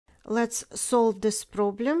Let's solve this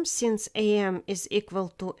problem. Since AM is equal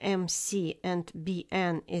to MC and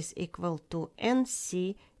BN is equal to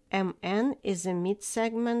NC, MN is a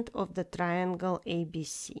midsegment of the triangle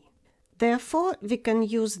ABC. Therefore, we can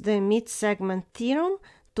use the midsegment theorem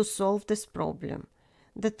to solve this problem.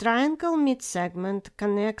 The triangle midsegment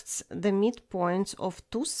connects the midpoints of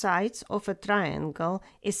two sides of a triangle,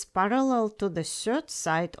 is parallel to the third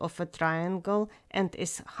side of a triangle, and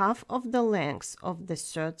is half of the length of the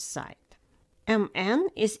third side. MN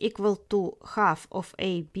is equal to half of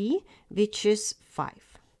AB, which is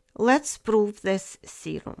 5. Let's prove this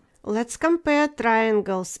theorem. Let's compare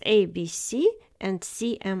triangles ABC and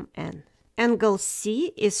CMN. Angle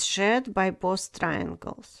C is shared by both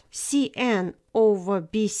triangles. CN over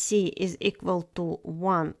BC is equal to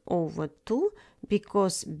 1 over 2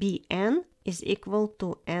 because BN is equal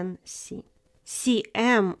to NC.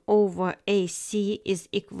 CM over AC is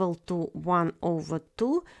equal to 1 over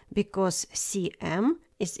 2 because CM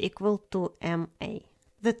is equal to MA.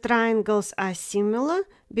 The triangles are similar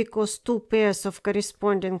because two pairs of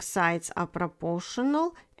corresponding sides are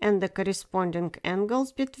proportional and the corresponding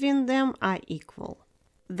angles between them are equal.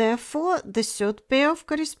 Therefore, the third pair of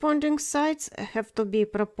corresponding sides have to be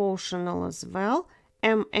proportional as well.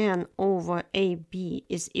 MN over AB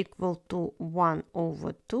is equal to 1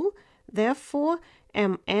 over 2. Therefore,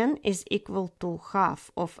 MN is equal to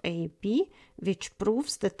half of AB, which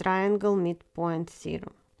proves the triangle midpoint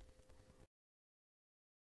theorem.